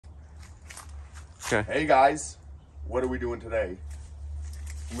Okay. Hey guys, what are we doing today?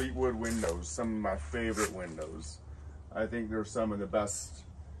 Fleetwood windows, some of my favorite windows. I think they're some of the best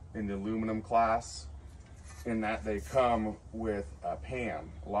in the aluminum class in that they come with a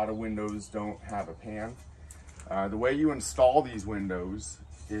pan. A lot of windows don't have a pan. The way you install these windows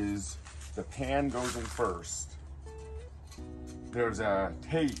is the pan goes in first. There's a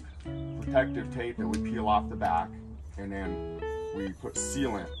tape, protective tape that we peel off the back, and then we put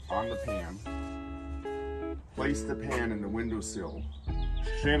sealant on the pan. Place the pan in the windowsill,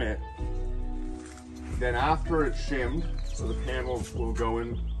 shim it. Then after it's shimmed, so the pan will go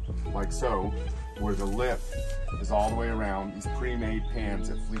in like so, where the lip is all the way around, these pre-made pans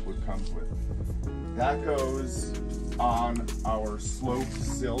that Fleetwood comes with. That goes on our sloped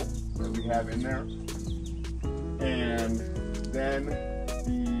sill that we have in there. And then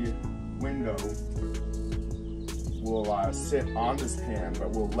the window will sit on this pan, but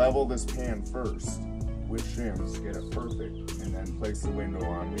we'll level this pan first with shims, get it perfect, and then place the window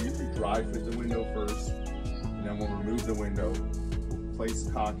on. We usually dry fit the window first, and then we'll remove the window, place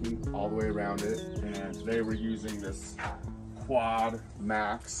caulking all the way around it. And today we're using this Quad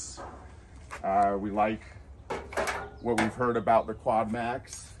Max. We like what we've heard about the Quad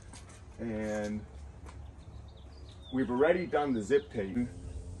Max, and we've already done the zip tape.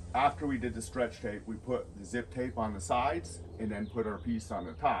 After we did the stretch tape, we put the zip tape on the sides and then put our piece on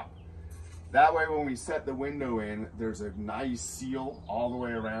the top. That way when we set the window in, there's a nice seal all the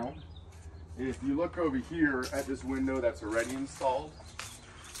way around. If you look over here at this window that's already installed,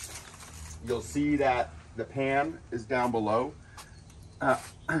 you'll see that the pan is down below.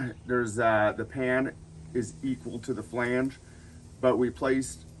 The pan is equal to the flange, but we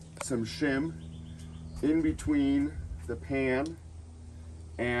placed some shim in between the pan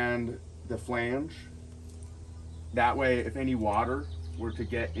and the flange. That way, if any water were to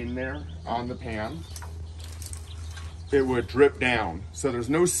get in there on the pan, it would drip down. So there's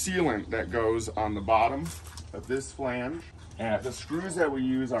no sealant that goes on the bottom of this flange. And the screws that we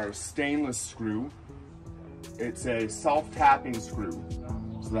use are a stainless screw. It's a self-tapping screw,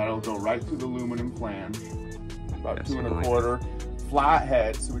 so that'll go right through the aluminum flange, about 2 1/4. Flat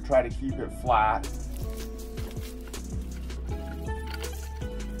head, so we try to keep it flat.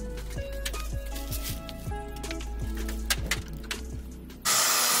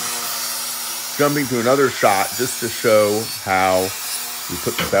 Jumping to another shot just to show how we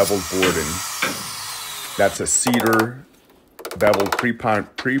put the beveled board in. That's a cedar beveled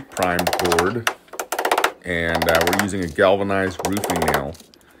pre-primed board, and we're using a galvanized roofing nail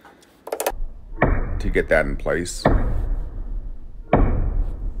to get that in place.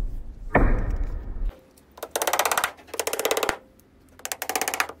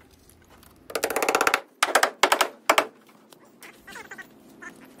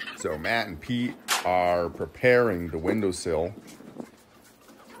 So Matt and Pete are preparing the windowsill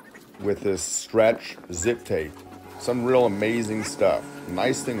with this stretch zip tape. Some real amazing stuff.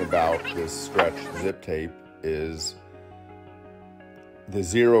 Nice thing about this stretch zip tape is the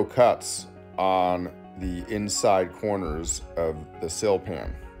zero cuts on the inside corners of the sill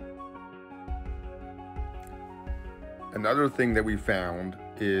pan. Another thing that we found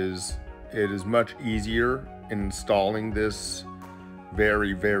is it is much easier in installing this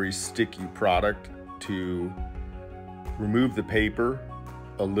very, very sticky product to remove the paper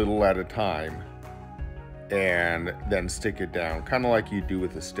a little at a time and then stick it down, kind of like you do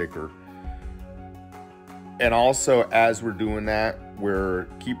with a sticker. And also, as we're doing that, we're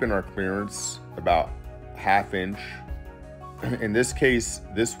keeping our clearance about 1/2 inch. In this case,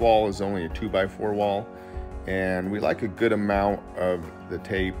 this wall is only a 2x4 wall, and we like a good amount of the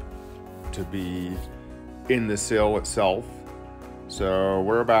tape to be in the sill itself. So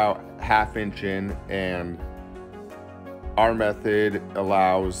we're about 1/2 inch in, and our method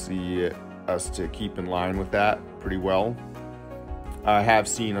allows us to keep in line with that pretty well. I have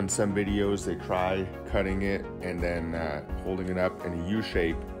seen on some videos they try cutting it and then holding it up in a U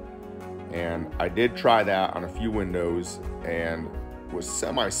shape, and I did try that on a few windows and was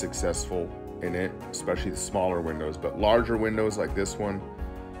semi-successful in it, especially the smaller windows. But larger windows like this one,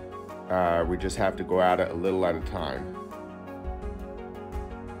 we just have to go at it a little at a time.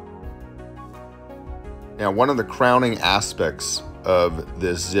 Now, one of the crowning aspects of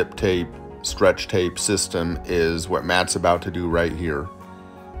this zip tape, stretch tape system is what Matt's about to do right here.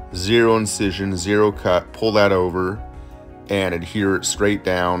 Zero incision, zero cut, pull that over and adhere it straight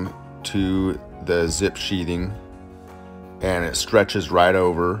down to the zip sheathing, and it stretches right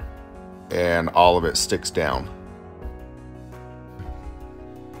over and all of it sticks down.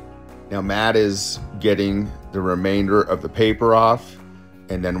 Now Matt is getting the remainder of the paper off,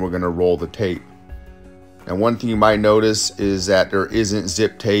 and then we're going to roll the tape. And one thing you might notice is that there isn't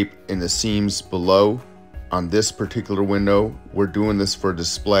zip tape in the seams below. On this particular window, we're doing this for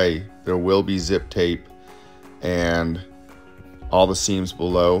display. There will be zip tape, and all the seams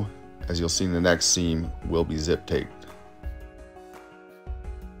below, as you'll see in the next seam, will be zip taped.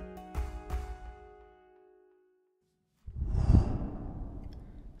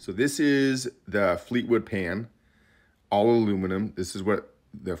 So this is the Fleetwood pan, all aluminum. This is what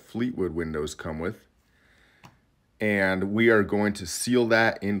the Fleetwood windows come with. And we are going to seal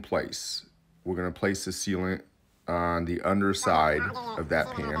that in place. We're going to place the sealant on the underside of that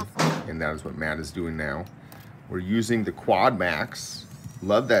pan, and that is what Matt is doing now. We're using the Quad Max.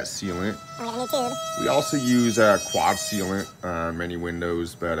 Love that sealant. We also use quad sealant on many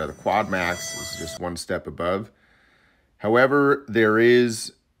windows, but the Quad Max is just one step above. However, there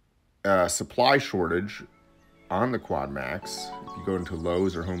is a supply shortage on the Quad Max. If you go into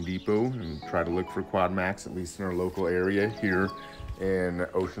Lowe's or Home Depot and try to look for Quad Max, at least in our local area here in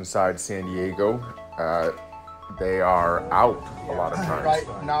Oceanside, San Diego, they are out a lot of times.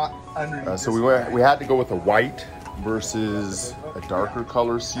 Right, not underneath. So we had to go with a white versus a darker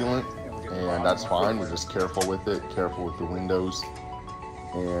color sealant, and that's fine. We're just careful with it, careful with the windows,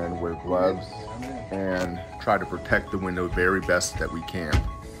 and wear gloves and try to protect the window very best that we can.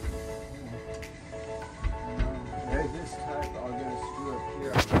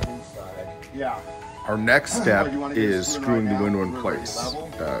 Yeah. Our next step is screwing the window in place.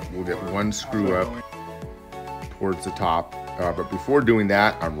 We'll get one screw up towards the top, but before doing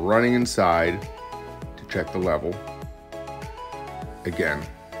that, I'm running inside to check the level. Again,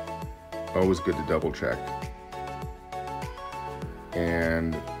 always good to double check.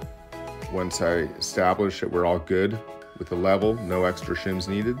 And once I establish that we're all good with the level, no extra shims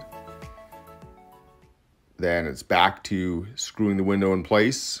needed, then it's back to screwing the window in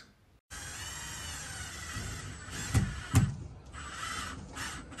place.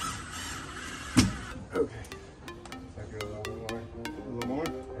 Okay. A little more?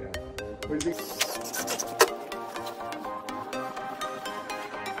 Yeah. What do you think?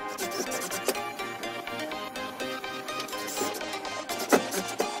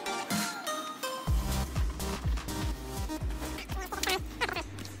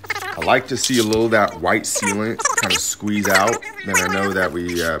 I like to see a little of that white sealant kind of squeeze out. Then I know that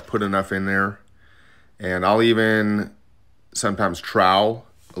we put enough in there. And I'll even sometimes trowel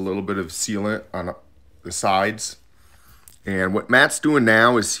a little bit of sealant on the sides. And what Matt's doing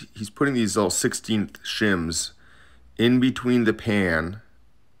now is he's putting these little 16th shims in between the pan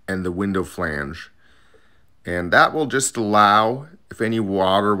and the window flange. And that will just allow, if any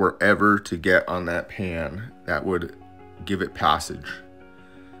water were ever to get on that pan, that would give it passage.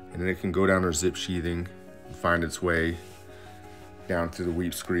 And then it can go down our zip sheathing and find its way down through the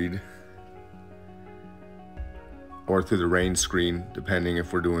weep screed or through the rain screen, depending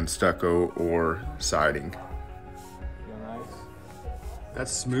if we're doing stucco or siding.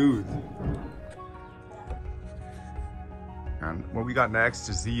 That's smooth. And what we got next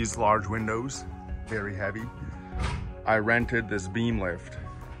is these large windows, very heavy. I rented this beam lift,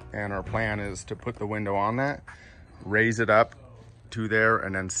 and our plan is to put the window on that, raise it up to there,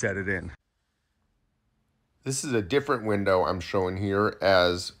 and then set it in. This is a different window I'm showing here,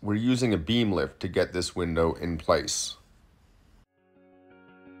 as we're using a beam lift to get this window in place.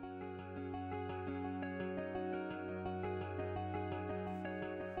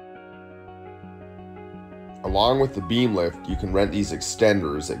 Along with the beam lift, you can rent these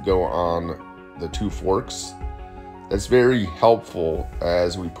extenders that go on the two forks. That's very helpful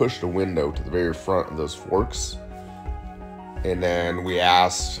as we push the window to the very front of those forks. And then we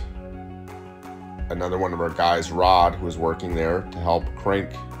asked another one of our guys, Rod, who was working there, to help crank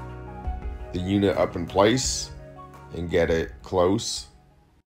the unit up in place and get it close.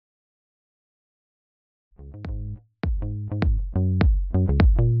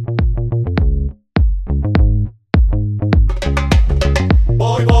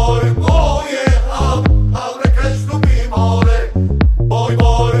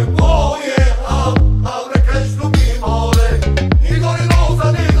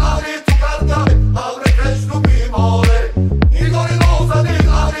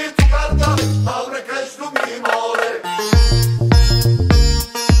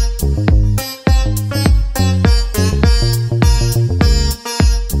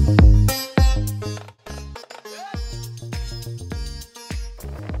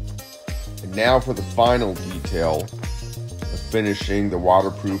 Now for the final detail of finishing the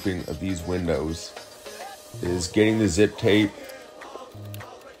waterproofing of these windows is getting the zip tape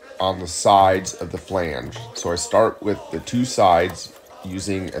on the sides of the flange. So I start with the two sides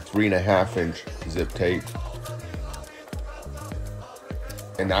using a 3.5-inch zip tape.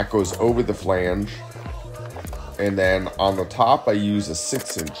 And that goes over the flange. And then on the top, I use a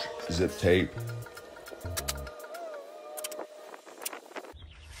 6-inch zip tape.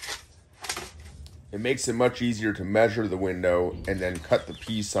 It makes it much easier to measure the window and then cut the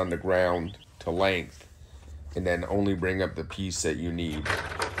piece on the ground to length, and then only bring up the piece that you need.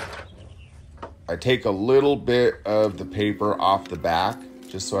 I take a little bit of the paper off the back,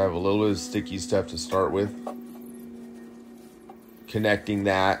 just so I have a little bit of sticky stuff to start with. Connecting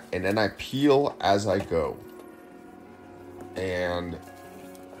that, and then I peel as I go. And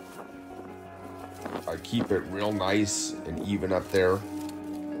I keep it real nice and even up there.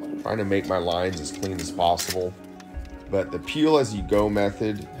 Trying to make my lines as clean as possible. But the peel as you go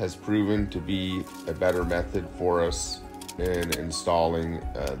method has proven to be a better method for us in installing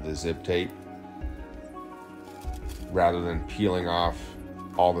the zip tape, rather than peeling off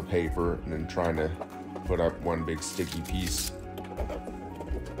all the paper and then trying to put up one big sticky piece.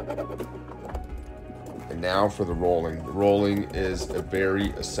 And now for the rolling. The rolling is a very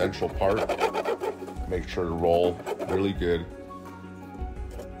essential part. Make sure to roll really good.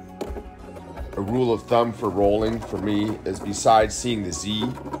 A rule of thumb for rolling for me is, besides seeing the Z,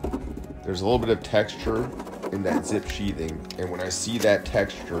 there's a little bit of texture in that zip sheathing. And when I see that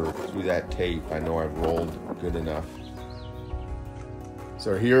texture through that tape, I know I've rolled good enough.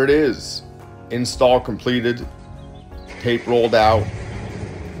 So here it is. Install completed. Tape rolled out.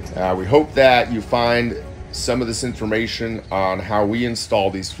 We hope that you find some of this information on how we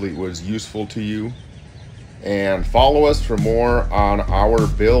install these Fleetwoods useful to you. And follow us for more on our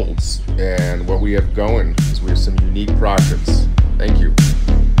builds and what we have going, because we have some unique projects. Thank you.